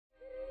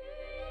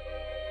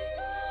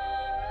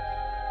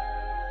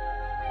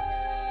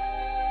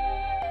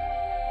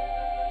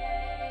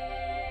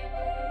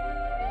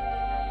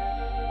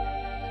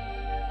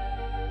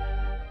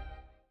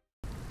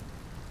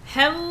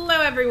Hello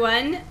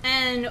everyone,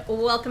 and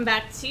welcome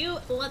back to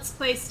Let's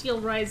Play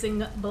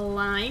Steelrising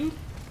Blind.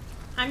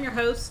 I'm your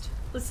host,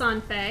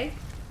 Lisanne Faye.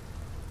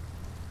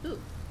 Ooh,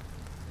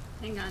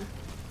 hang on.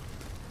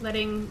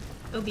 Letting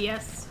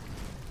OBS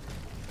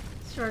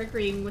start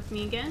agreeing with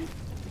me again.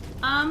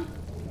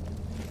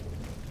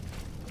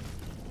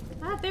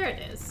 There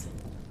it is.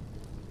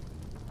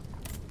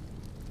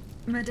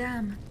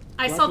 Madame.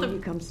 Why didn't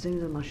you come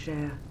sooner, ma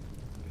chère?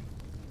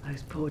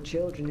 Those poor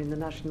children in the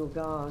National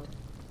Guard.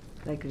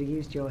 They could have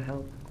used your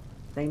help.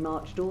 They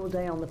marched all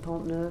day on the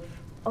Pont Neuf.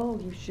 Oh,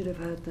 you should have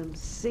heard them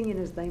singing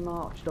as they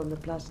marched on the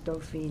Place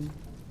Dauphine.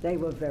 They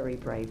were very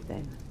brave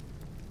then.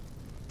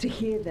 To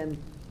hear them,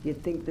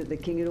 you'd think that the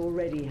king had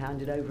already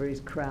handed over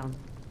his crown.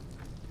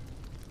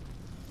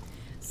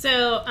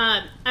 So,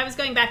 I was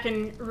going back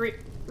and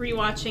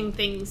rewatching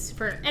things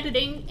for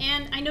editing,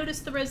 and I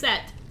noticed the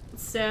rosette.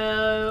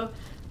 So,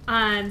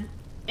 and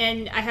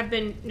I have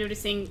been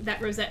noticing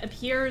that rosette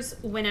appears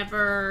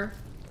whenever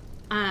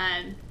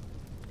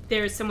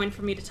there's someone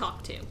for me to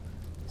talk to.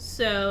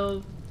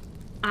 So,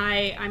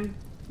 I'm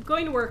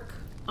going to work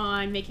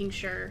on making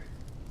sure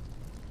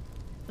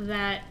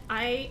that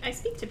I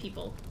speak to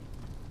people.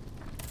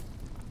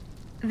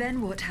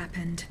 Then what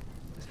happened?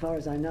 As far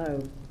as I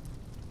know,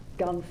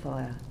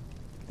 gunfire,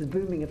 the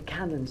booming of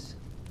cannons,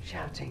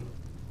 shouting,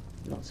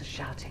 lots of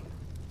shouting.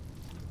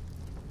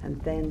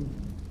 And then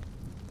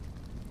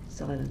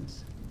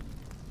silence.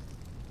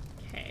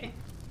 Okay.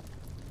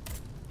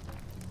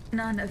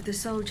 None of the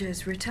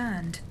soldiers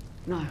returned.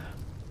 No,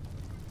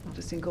 not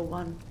a single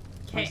one.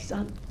 My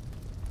son,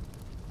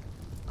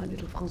 my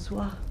little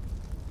Francois.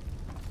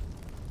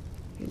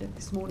 He left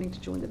this morning to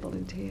join the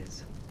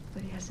volunteers,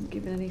 but he hasn't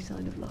given any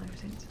sign of life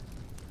since.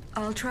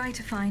 I'll try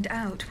to find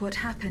out what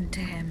happened to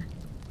him.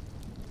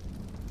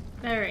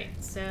 Alright,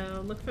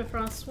 so look for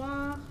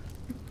Francois.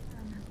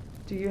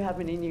 Do you have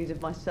any news of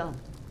my son?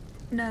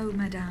 No,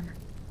 Madame.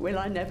 Will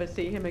I never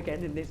see him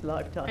again in this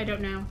lifetime? I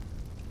don't know.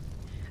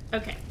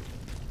 Okay.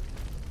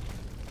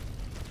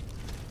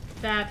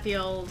 That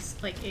feels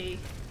like a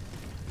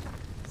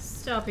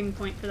stopping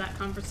point for that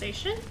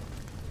conversation.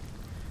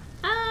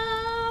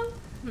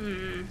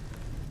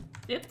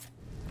 Yep.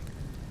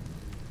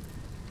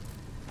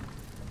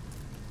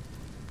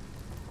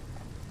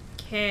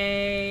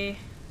 Okay.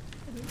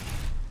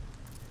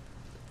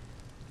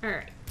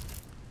 Alright.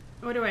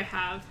 What do I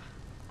have?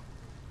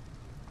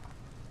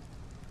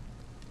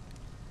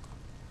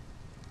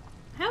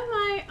 How am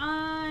I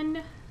on?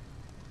 I've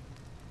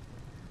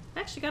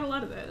actually got a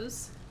lot of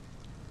those.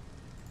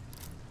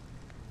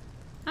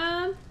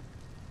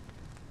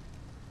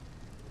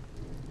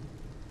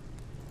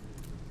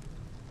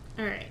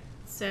 Alright,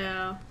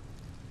 so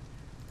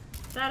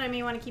that I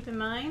may want to keep in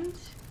mind.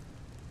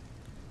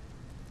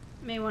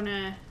 May want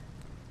to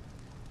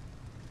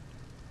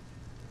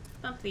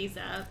bump these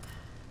up.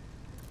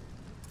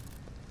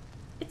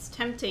 It's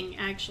tempting,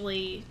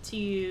 actually,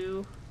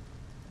 to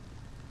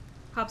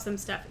pop some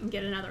stuff and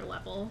get another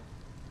level.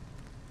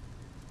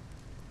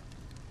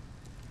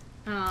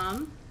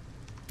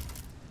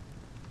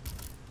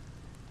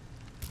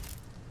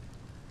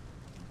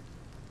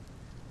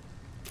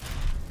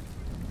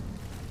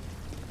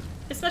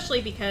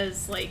 Especially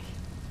because, like,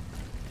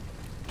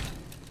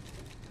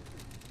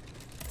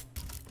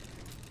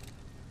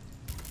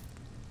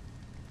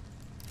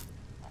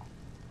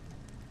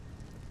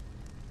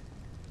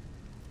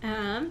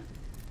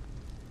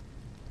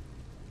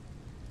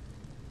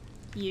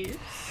 use.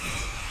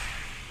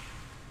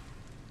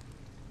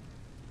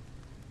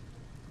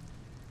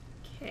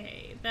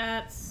 Okay,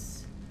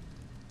 that's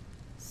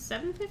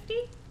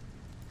 750?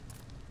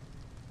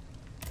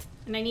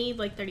 And I need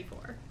like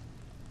 34.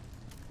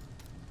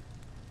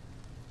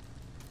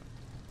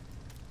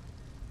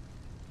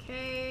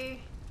 Okay.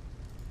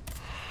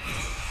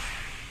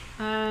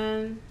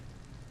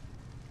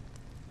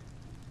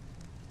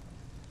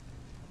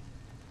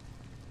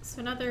 So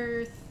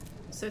another,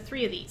 so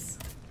 3 of these.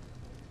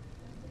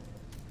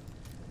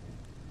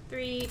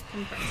 3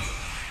 confirmed.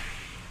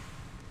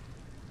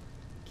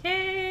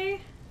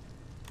 Okay.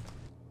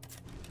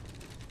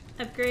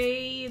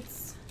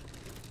 Upgrades.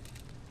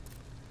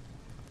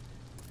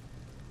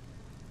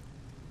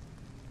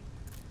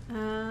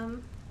 I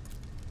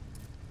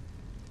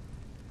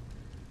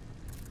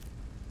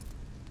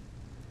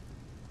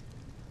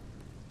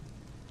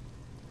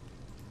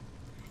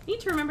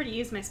need to remember to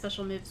use my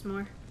special moves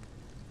more.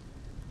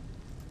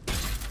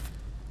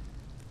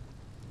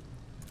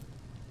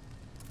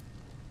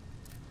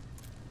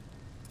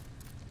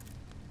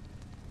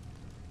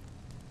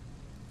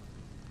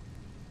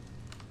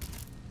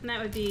 And that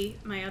would be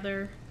my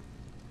other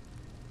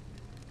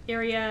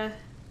area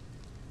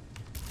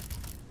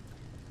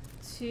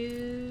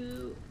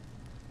to...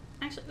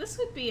 Actually, this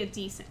would be a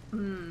decent...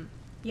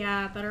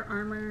 Yeah, better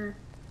armor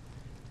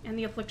and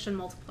the affliction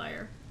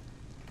multiplier.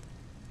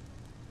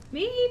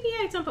 Maybe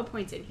I dump a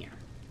point in here.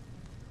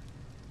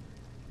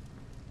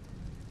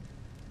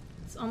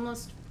 It's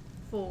almost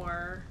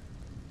 4.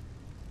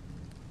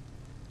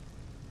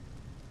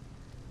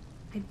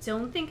 I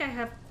don't think I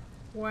have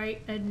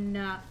quite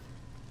enough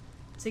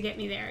to get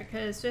me there,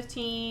 because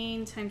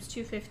 15 times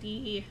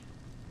 250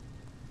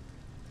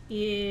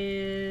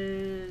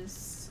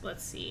 is,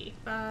 let's see,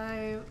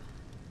 5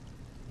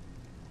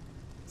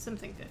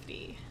 something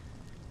 50.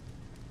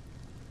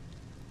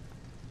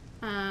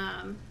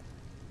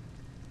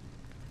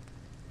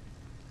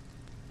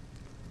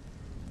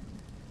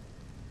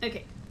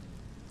 Okay,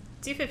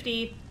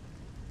 250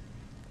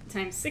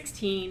 times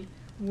 16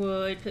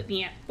 would put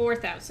me at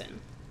 4,000.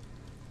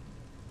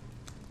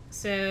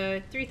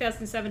 So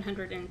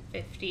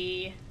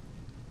 3,750.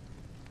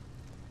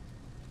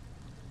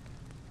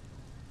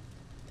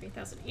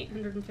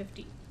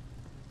 3,850.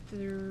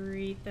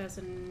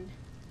 3,000.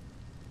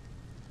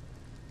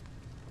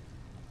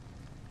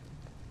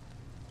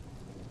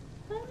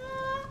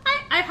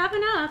 I have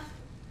enough.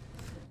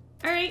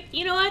 All right,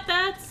 you know what?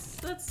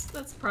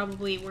 That's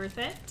probably worth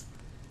it.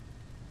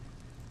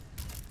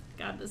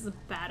 God, this is a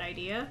bad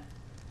idea.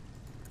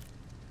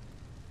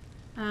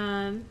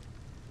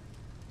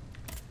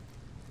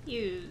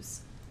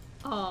 Use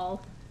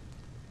all.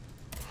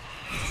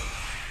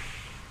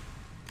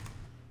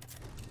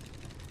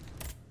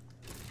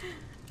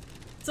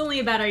 It's only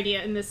a bad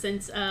idea in the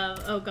sense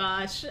of, oh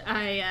gosh,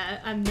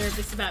 I'm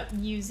nervous about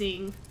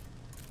using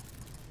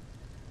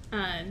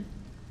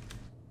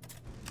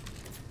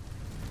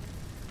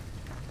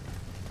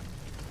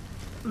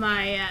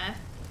my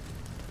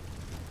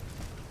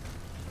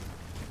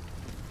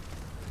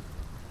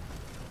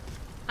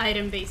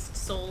item-based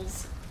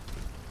souls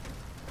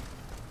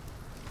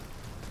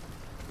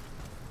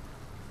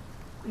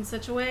in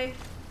such a way.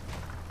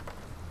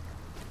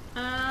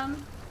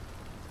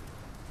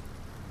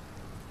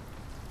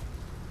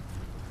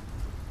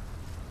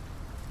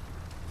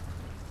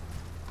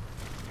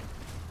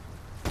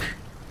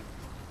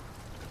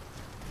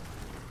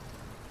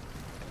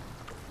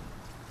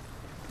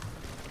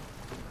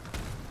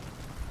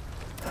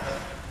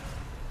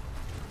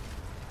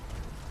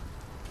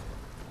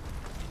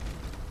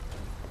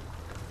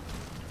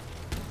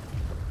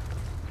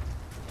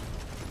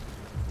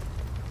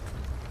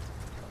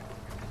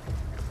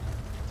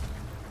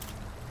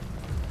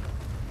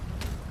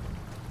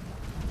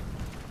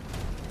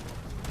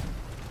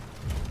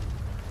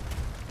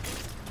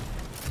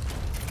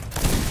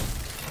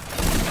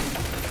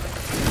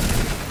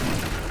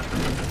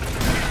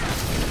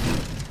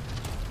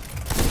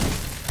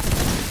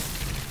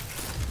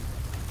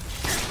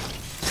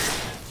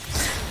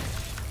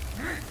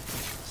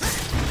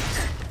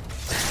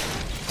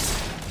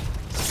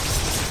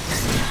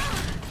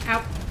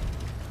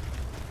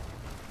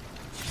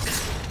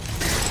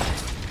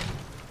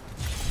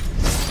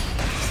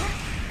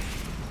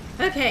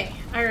 Okay,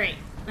 alright.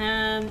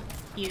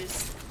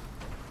 Use.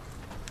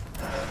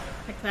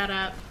 Pick that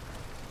up.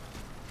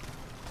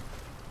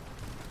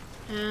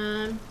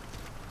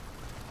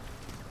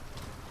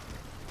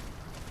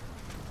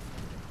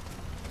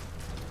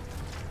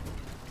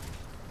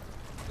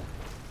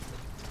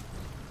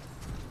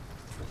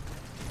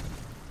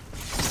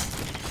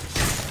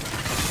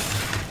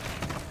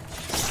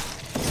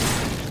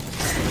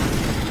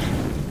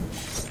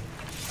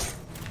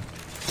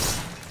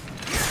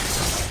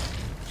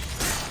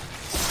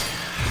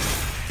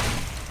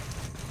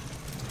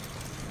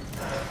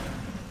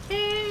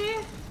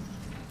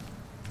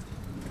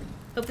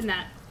 Open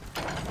that.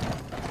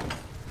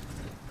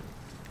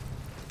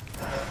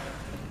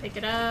 Pick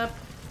it up.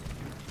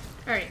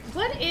 Alright,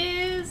 what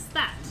is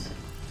that?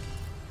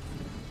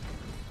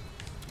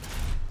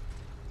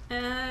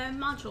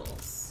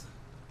 Modules.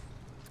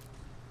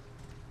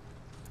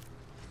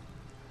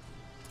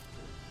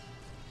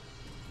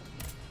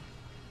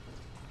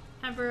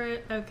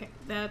 Okay,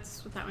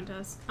 that's what that one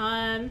does.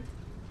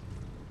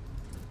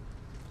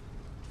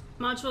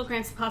 Module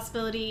grants the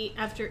possibility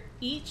after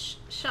each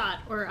shot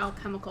or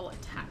alchemical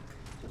attack.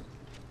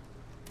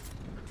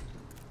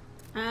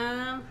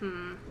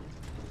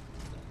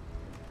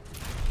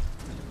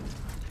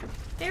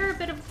 They're a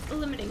bit of a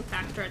limiting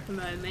factor at the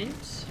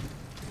moment.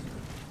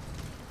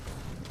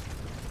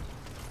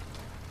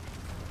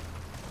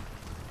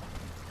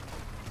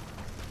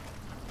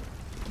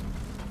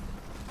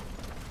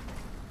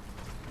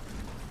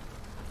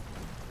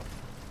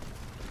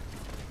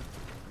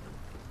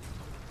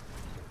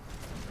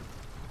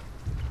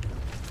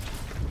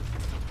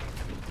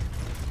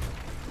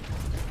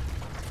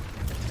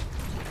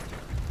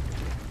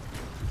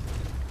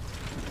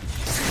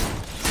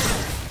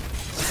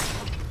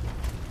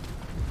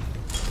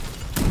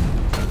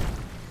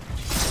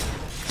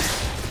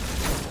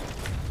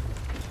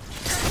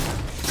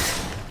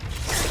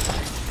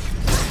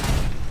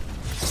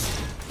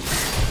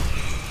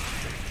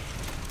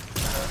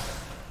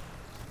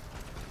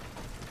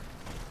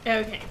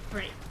 Okay,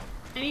 right.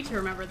 I need to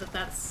remember that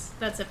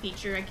that's a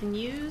feature I can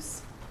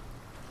use.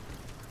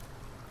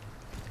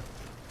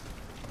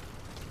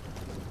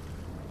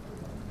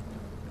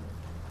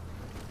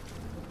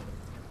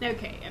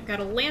 Okay, I've got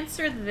a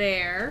Lancer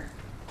there.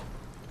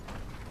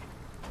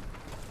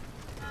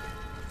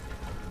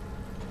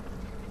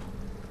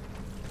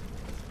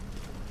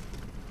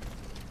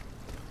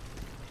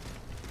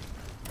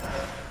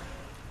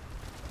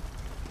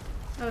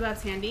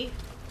 that's handy.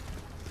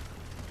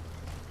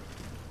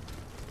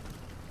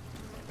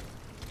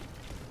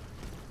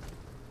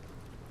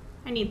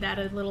 I need that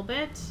a little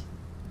bit.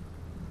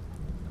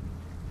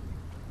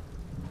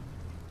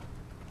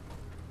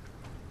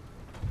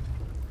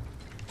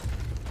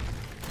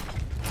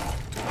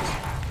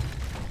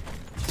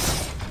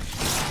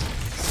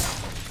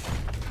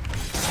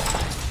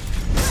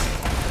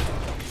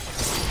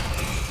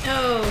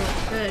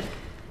 Oh, good.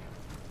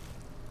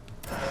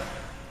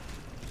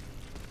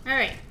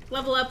 Alright,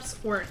 level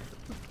up's worth.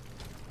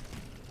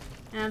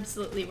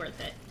 Absolutely worth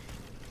it.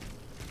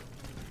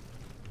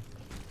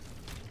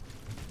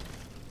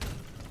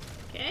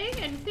 Okay,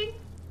 anything?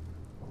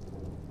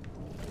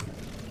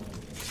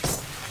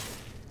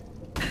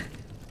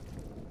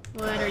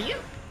 What are you?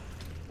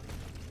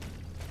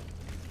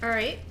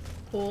 Alright,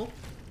 cool.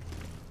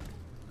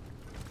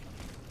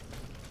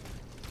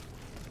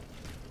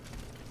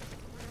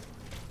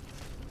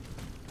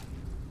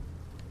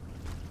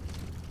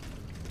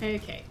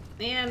 Okay,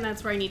 and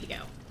that's where I need to go.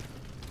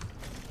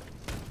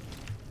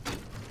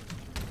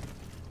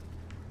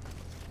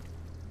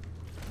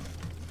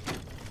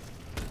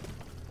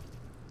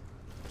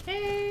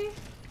 Okay.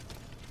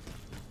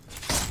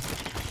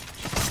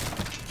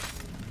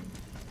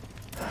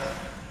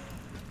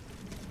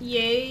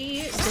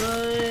 Yay,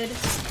 good.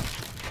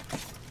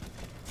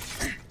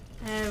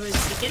 I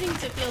was beginning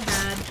to feel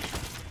bad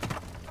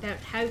about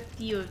how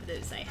few of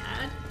those I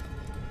had.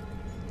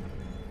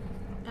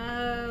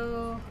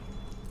 Oh.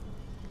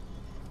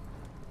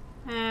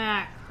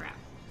 Ah, crap.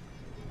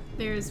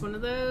 There's one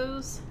of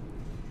those.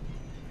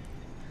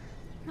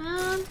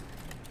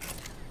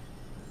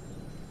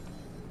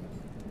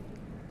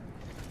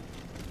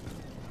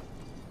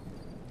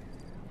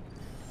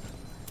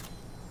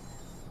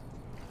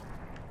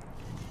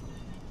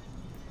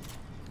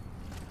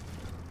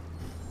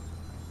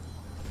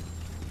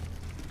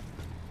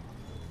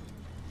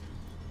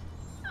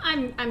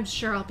 I'm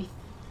sure I'll be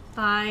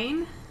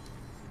fine.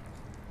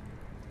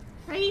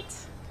 Right?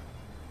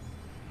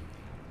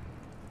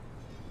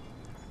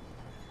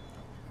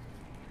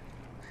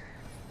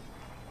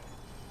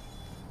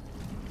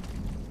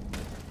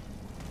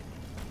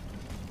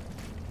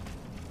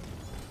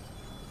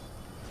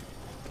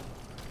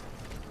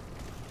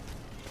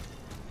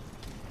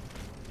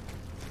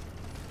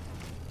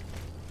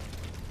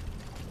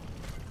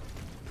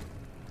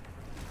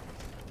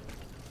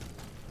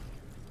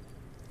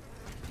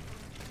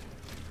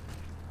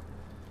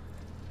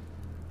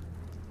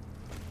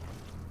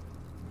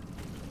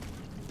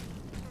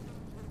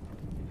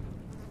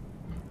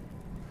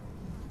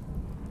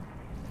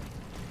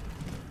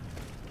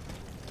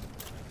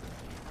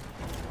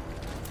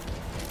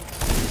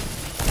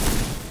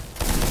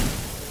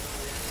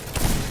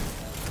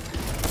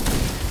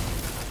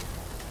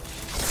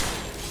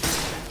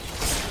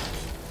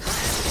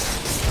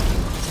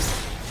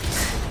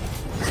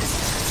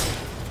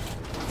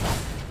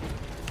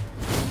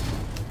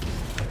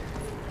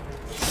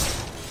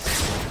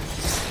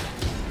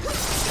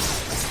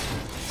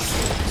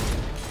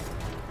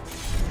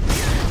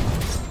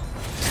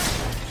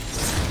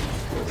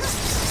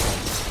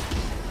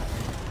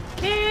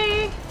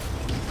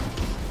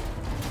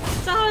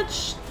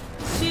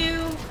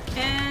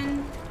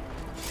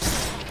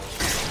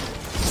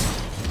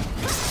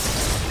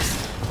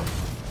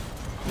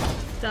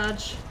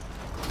 Dodge.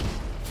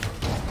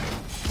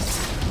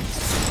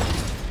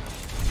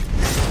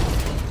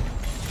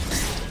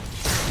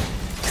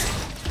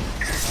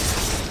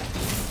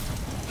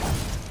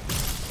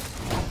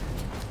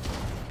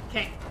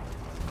 Okay.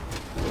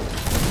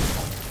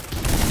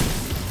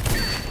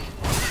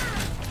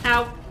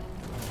 Ow.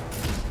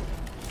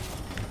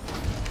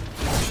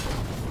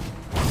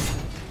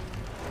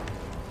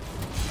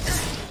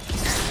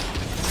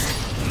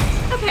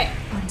 Okay.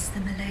 Once the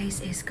malaise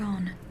is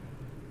gone,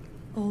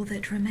 all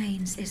that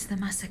remains is the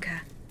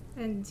massacre.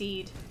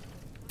 Indeed.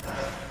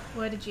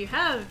 What did you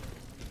have?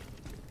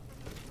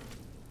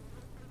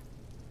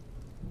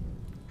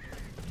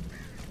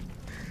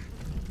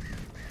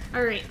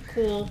 Alright,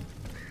 cool.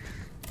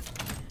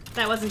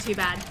 That wasn't too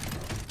bad.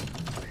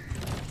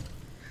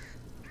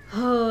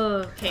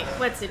 Okay,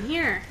 what's in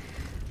here?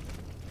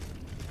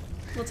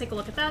 We'll take a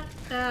look at that.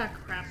 Ah,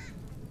 crap.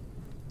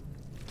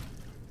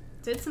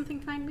 Did something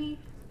find me?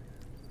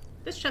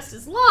 This chest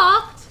is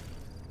locked?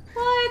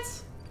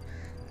 What?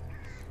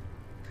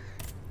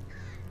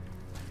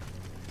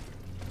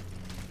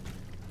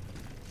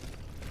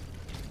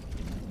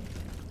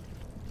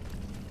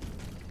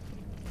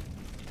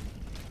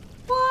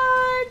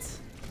 What?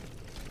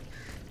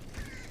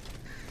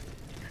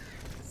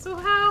 So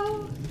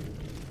how?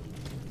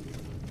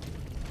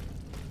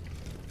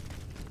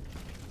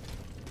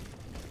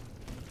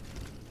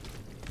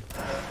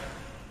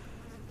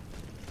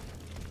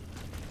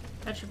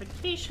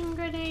 Petrification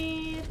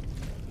grenade.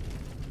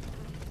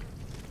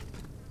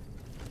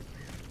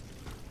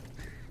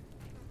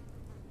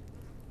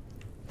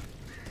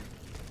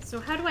 So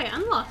how do I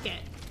unlock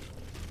it?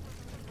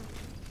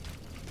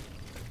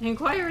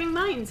 Inquiring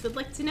minds would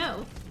like to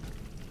know.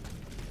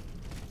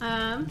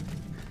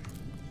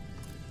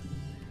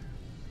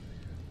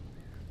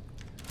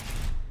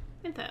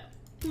 info.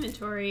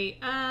 Inventory.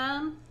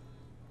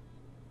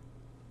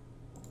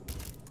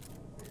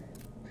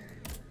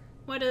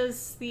 What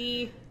is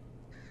the...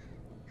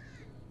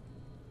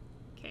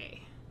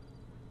 Okay.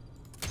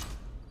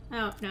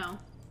 Oh, no.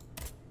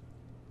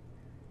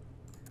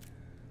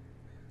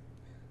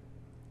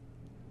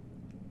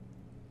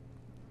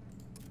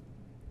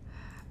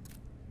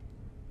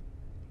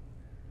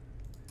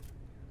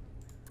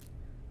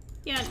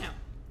 Yeah, no.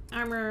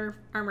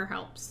 Armor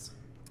helps.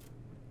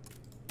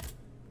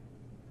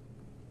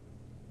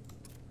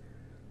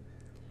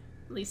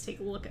 At least take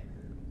a look at...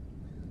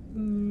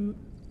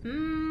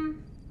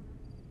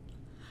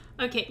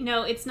 Okay,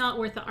 no, it's not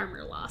worth the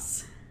armor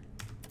loss.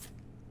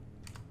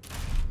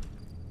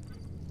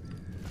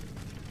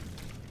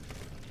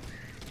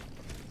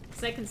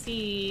 Because I can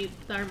see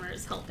the armor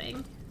is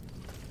helping.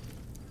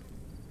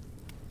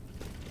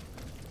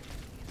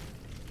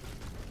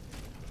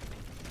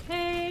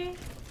 Okay.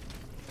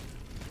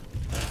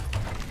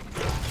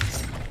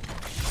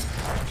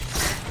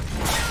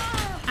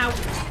 Ow.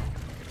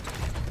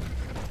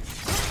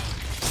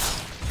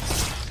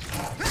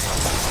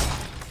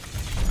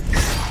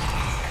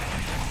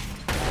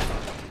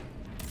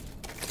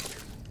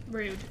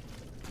 Rude.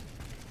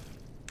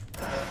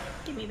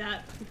 Give me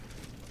that.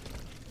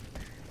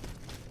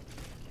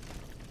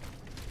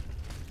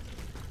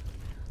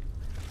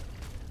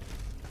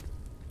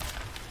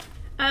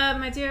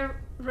 My dear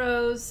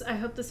Rose, I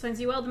hope this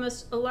finds you well. The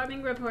most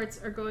alarming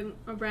reports are going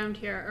around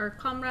here. Our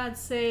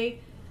comrades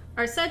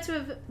are said to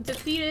have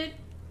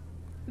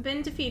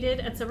been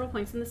defeated at several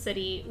points in the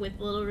city with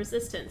little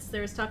resistance.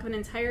 There is talk of an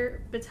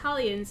entire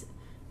battalions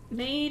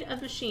made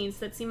of machines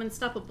that seem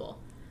unstoppable.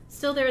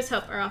 Still, there is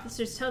hope. Our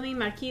officers tell me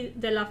Marquis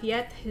de La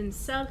Fare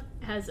himself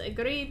has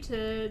agreed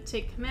to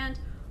take command,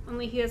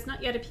 only he has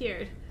not yet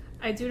appeared.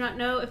 I do not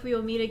know if we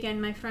will meet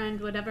again, my friend.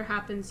 Whatever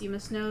happens, you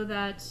must know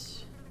that...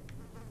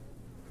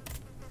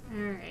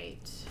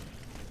 Alright.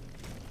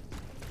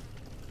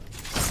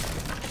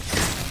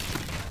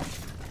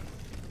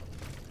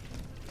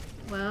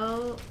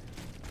 Well...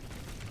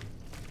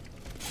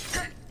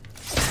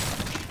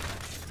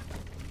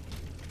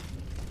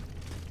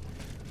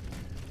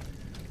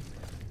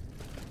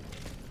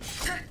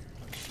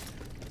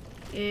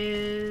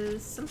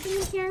 Is something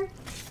in here?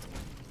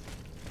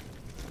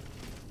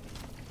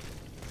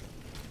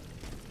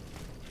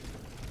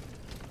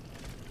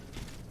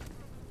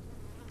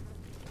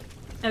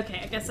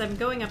 Okay, I guess I'm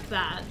going up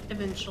that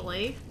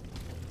eventually.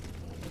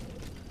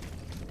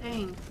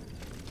 Dang.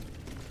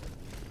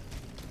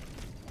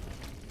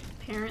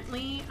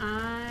 Apparently,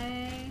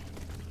 I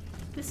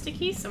missed a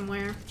key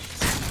somewhere.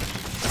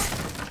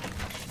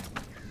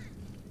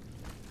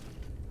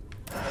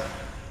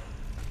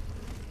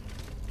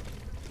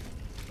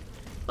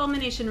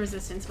 Fulmination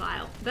resistance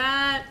vial.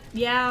 That,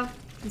 yeah,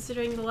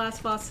 considering the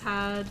last boss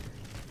had...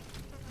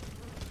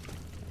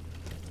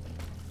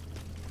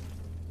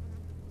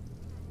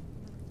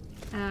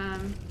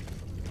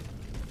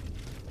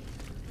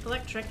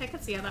 electric, I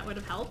could see how that would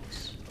have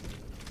helped.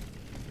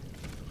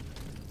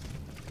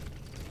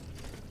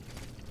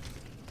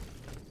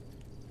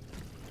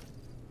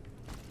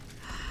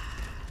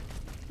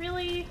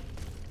 Really?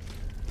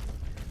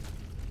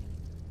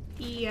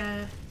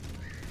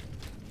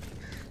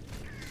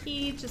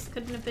 He just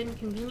couldn't have been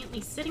conveniently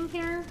sitting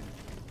here?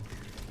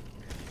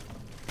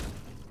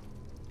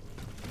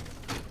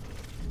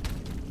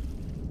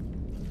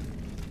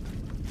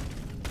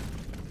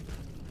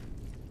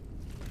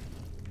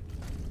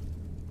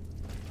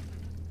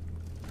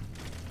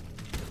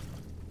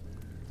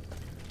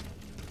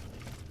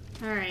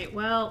 Alright,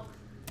 well,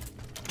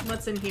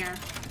 what's in here?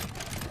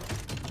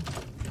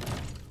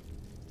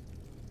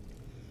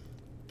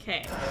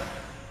 Okay.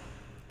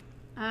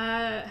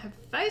 Have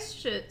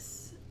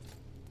Vice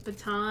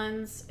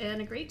batons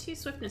and a grade 2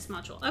 swiftness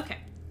module. Okay.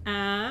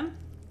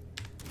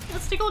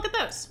 Let's take a look at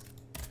those.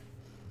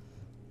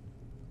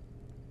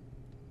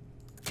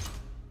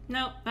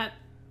 No, that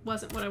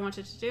wasn't what I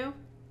wanted to do.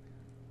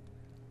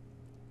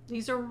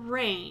 These are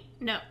range.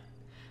 No.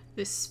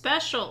 The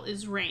special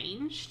is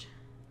ranged.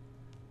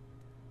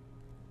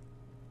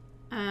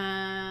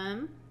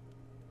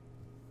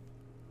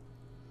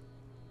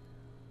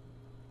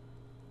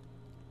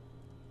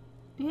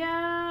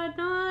 Yeah,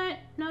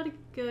 not a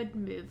good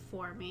move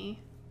for me.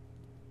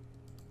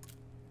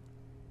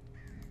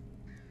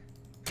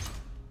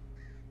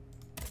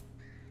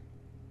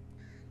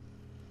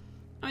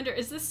 I wonder,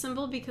 is this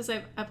symbol because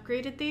I've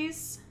upgraded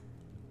these?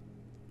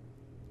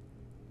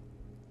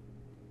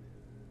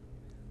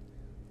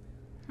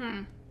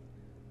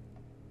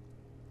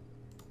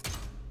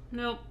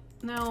 Nope.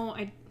 No,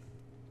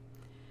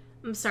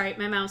 I'm sorry,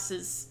 my mouse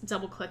is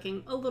double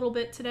clicking a little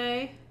bit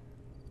today.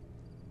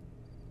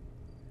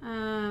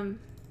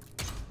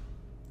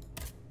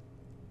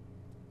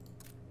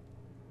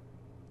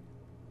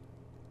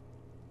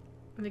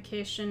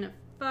 Invocation of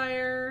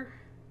fire.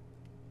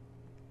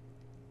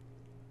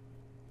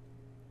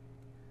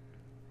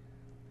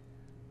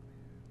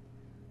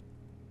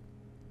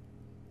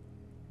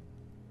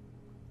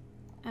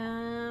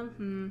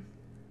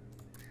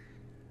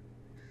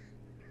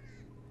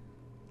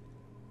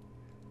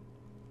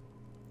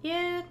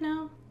 Yeah,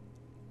 no.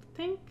 I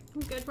think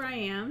I'm good where I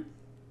am.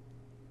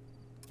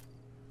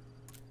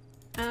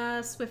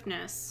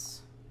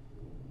 Swiftness.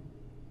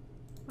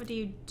 What do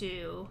you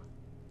do?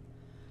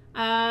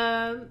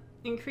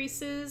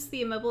 Increases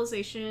the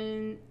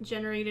immobilization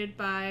generated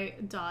by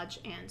dodge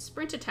and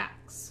sprint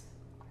attacks.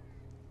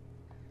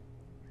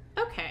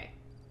 Okay.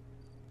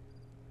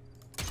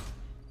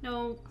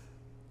 No.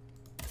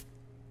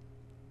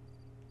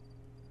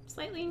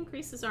 Slightly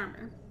increases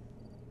armor.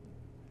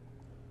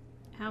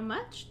 How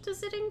much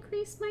does it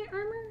increase my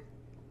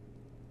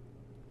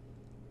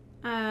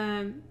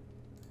armor?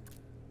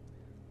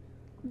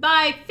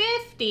 By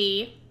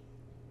 50.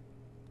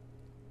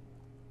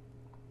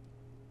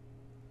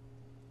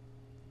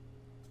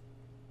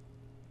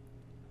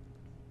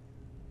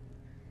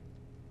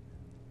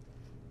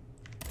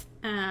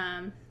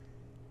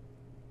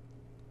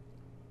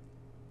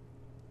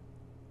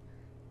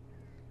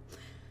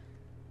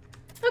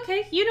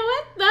 Okay, you know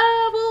what?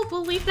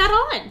 We'll leave that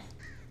on.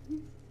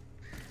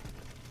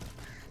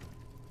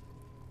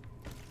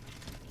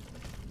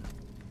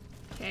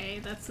 Okay,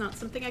 that's not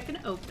something I can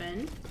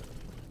open.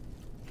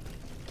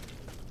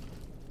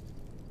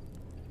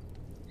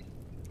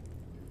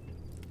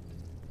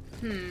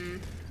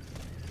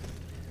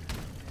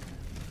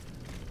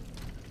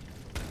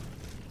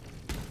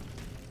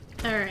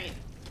 Alright.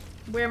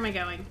 Where am I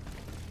going?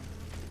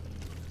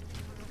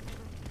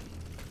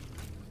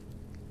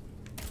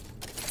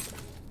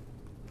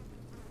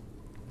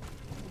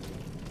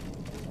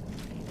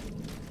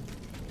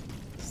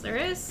 So there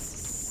is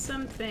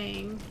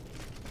something.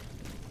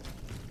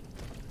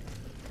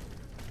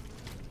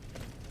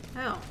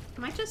 Oh,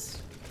 am I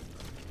just...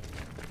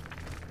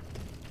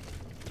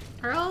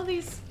 Are all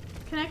these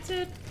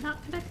connected?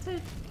 Not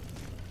connected?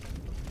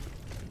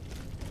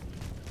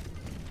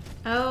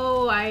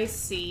 Oh, I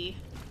see.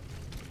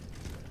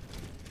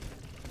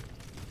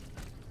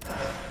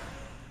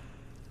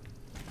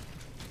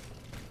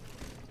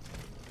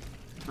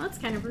 Well, that's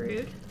kind of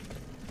rude.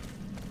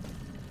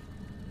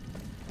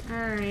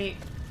 Alright.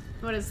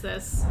 What is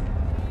this?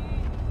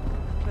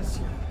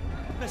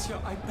 Monsieur,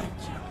 I beg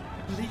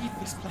you, leave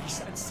this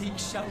place and seek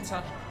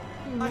shelter.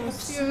 I have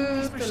seen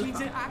these machines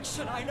in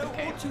action. I know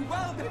all too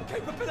well their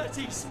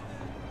capabilities.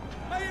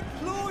 I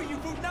implore you,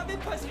 vous n'avez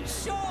pas une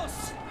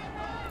chance.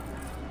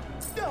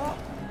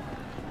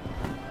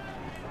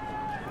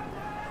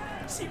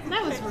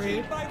 That was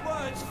rude. My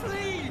words,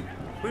 flee!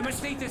 We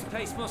must leave this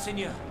place,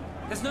 Monseigneur.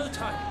 There's no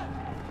time.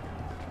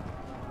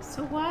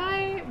 So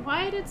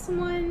why did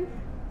someone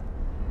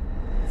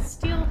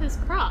steal his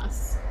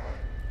cross?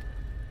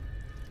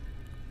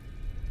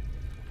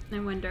 I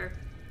wonder.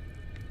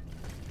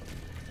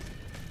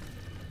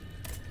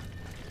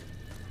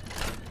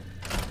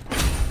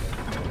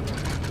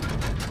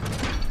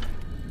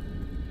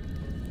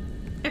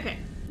 Okay.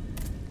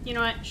 You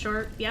know what?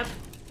 Sure. Yep.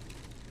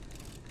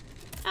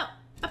 Oh,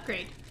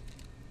 upgrade.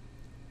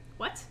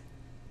 What?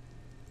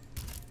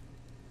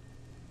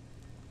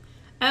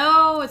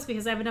 Oh, it's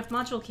because I have enough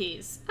module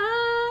keys.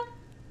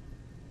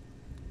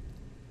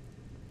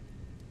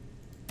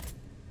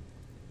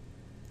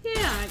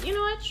 Yeah, you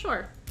know what?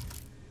 Sure.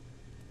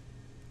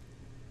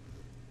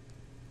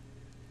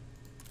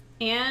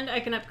 And I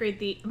can upgrade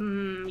the...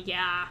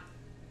 yeah.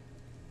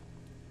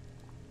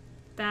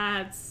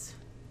 That's...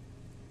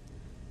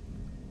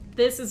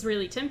 This is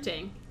really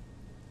tempting.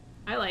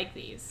 I like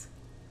these.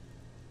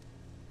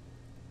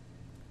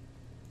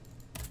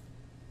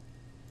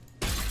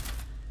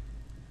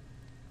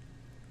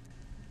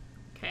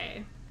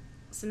 Okay.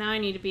 So now I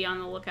need to be on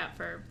the lookout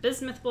for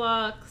bismuth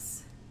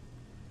blocks.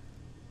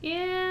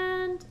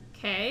 And...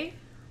 Okay.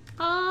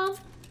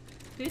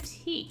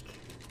 Boutique.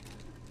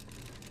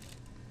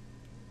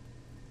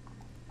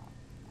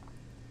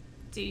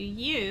 Do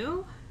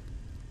you...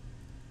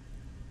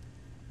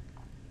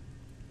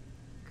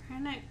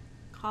 Granite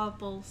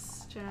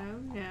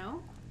cobblestone?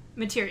 No.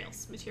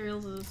 Materials.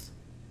 Materials is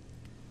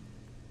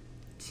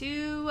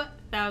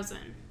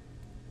 2,000.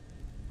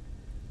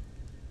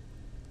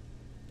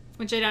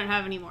 Which I don't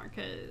have anymore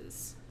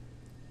because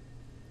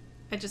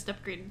I just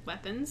upgraded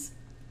weapons.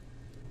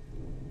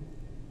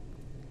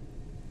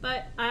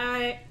 But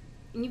and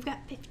you've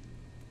got 50.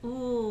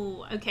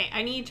 Ooh, okay.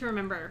 I need to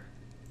remember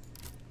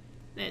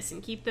this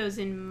and keep those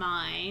in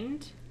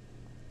mind.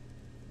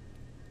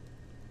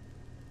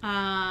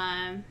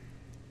 I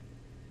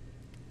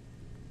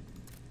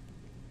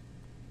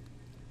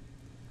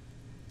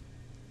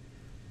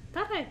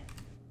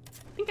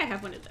think I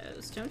have one of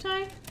those, don't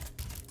I?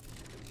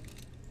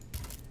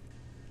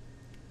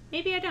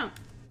 Maybe I don't.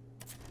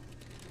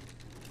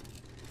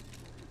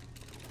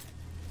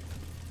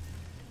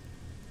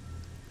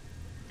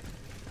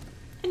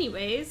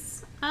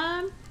 Anyways,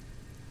 my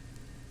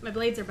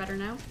blades are better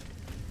now.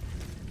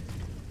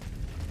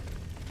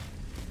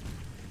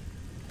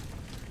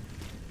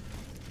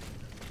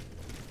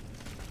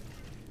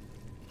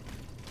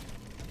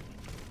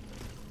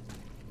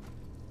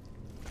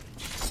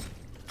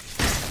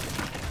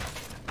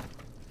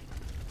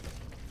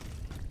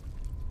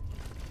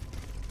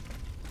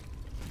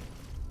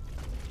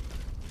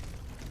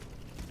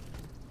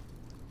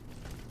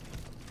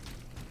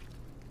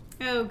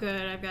 Oh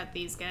good, I've got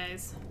these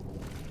guys.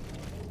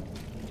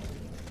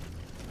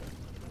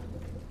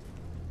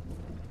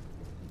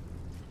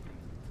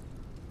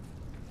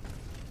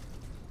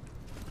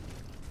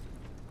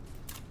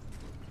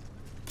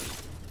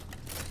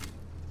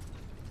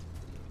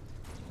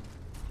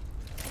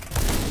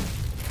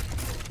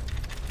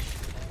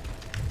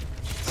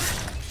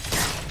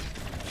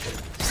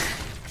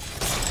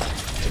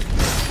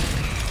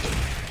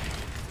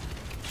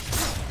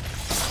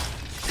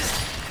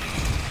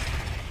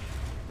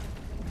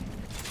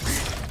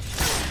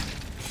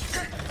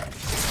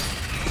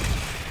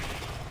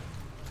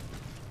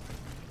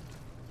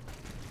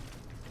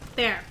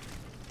 There.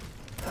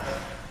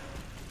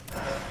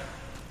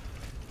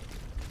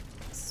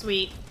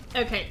 Sweet.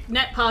 Okay,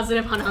 net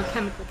positive on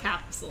alchemical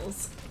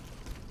capsules.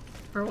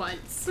 For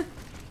once.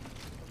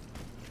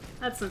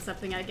 That's not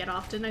something I get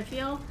often, I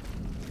feel.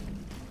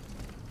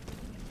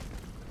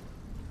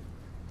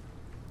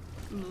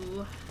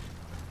 Ooh.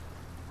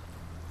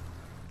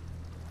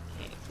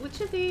 Okay,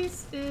 which of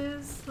these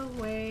is the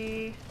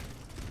way...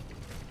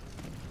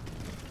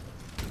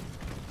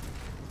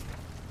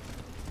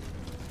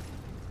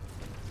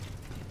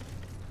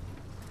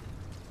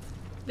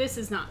 This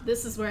is not.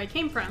 This is where I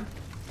came from.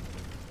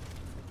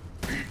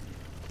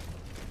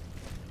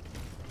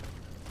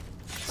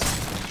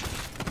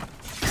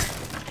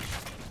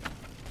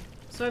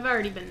 So I've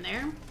already been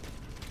there.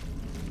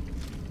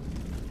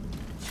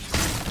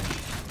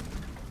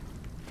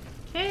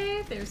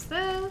 Okay, there's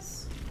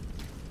this.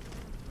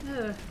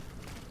 Ugh,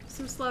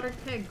 some slaughtered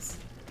pigs.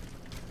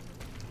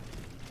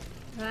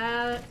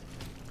 That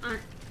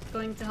aren't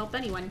going to help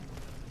anyone.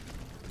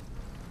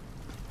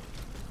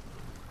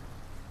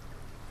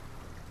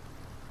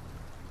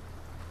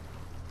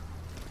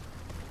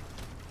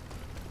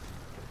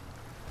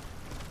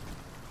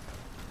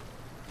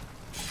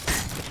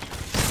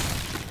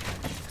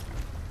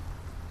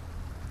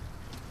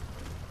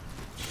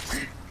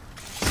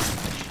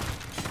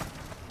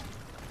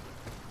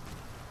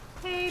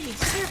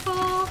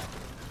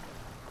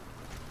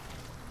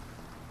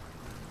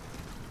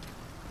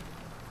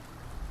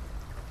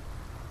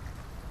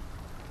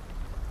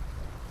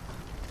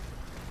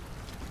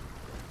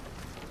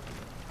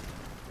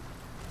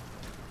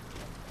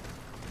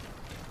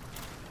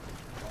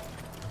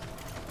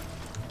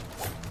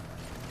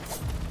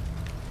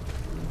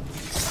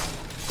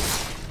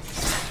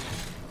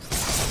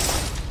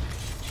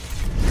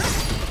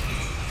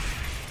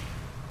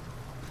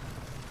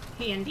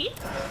 Handy.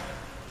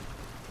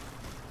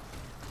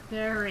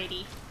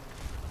 Alrighty.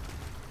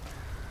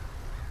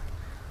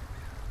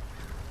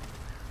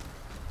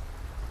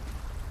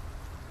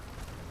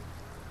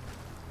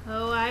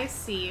 Oh, I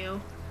see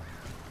you.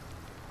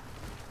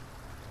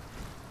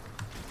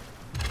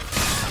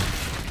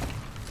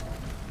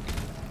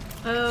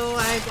 Oh,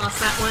 I lost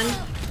that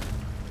one.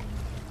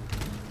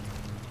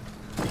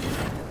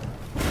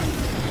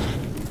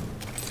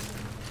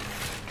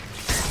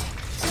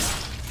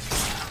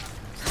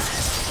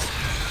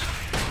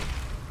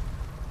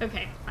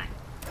 Okay, fine.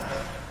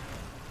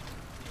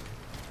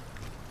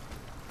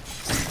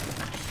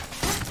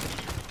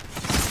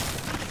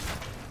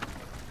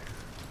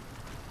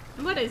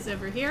 And what is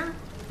over here?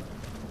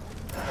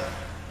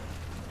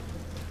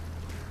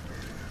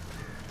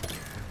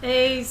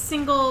 A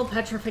single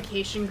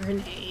petrification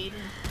grenade.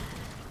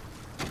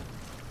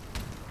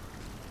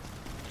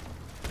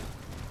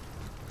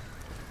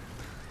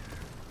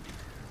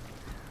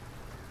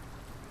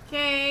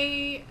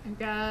 Okay, I've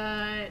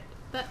got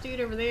that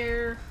dude over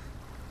there.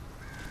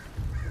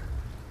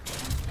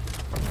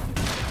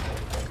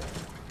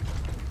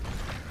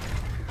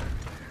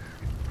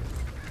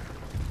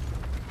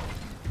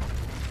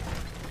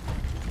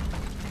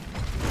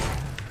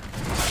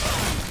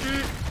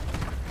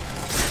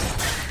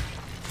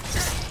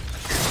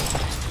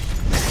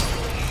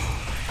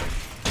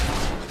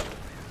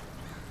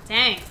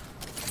 Dang.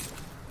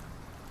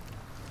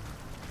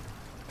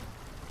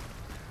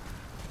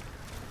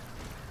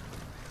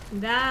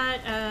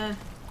 That,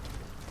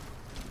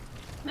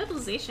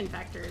 mobilization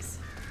factors.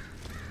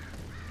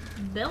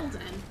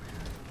 Building.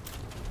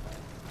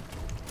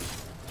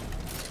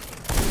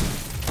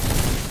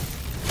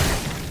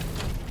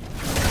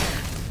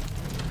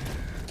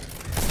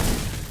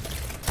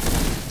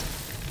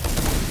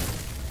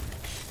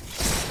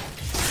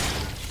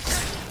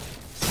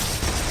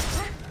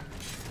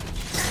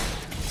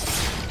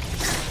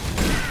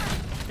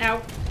 Ow.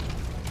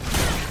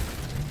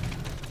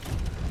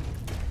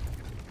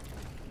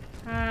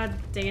 Ah,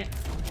 dang it.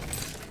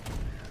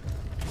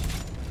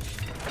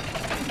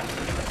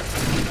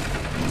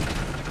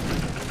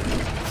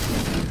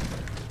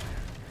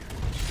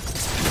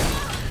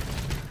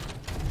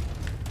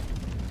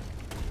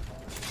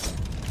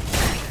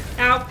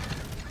 Ow.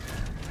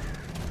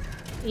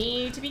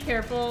 Need to be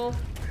careful.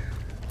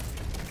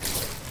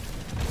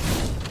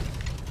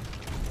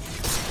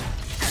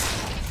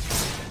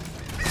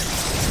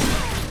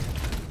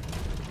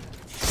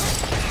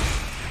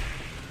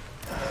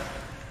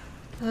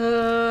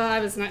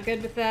 I was not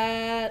good with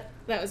that.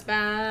 That was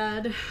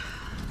bad.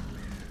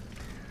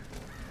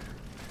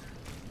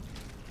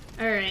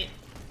 Alright.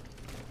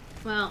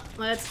 Well,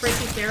 let's break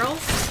these barrels.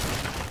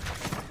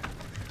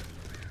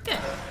 Good.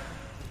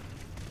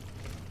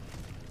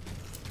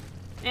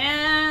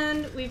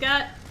 And we've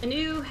got a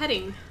new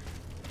heading.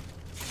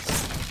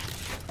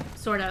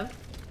 Sort of,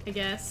 I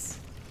guess.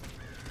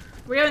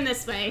 We're going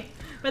this way,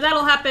 but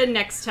that'll happen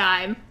next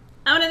time.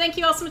 I want to thank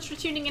you all so much for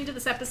tuning into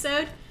this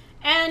episode.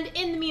 And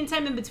in the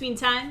meantime, in between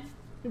time,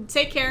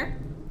 take care,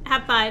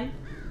 have fun,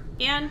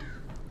 and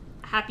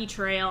happy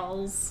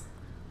trails.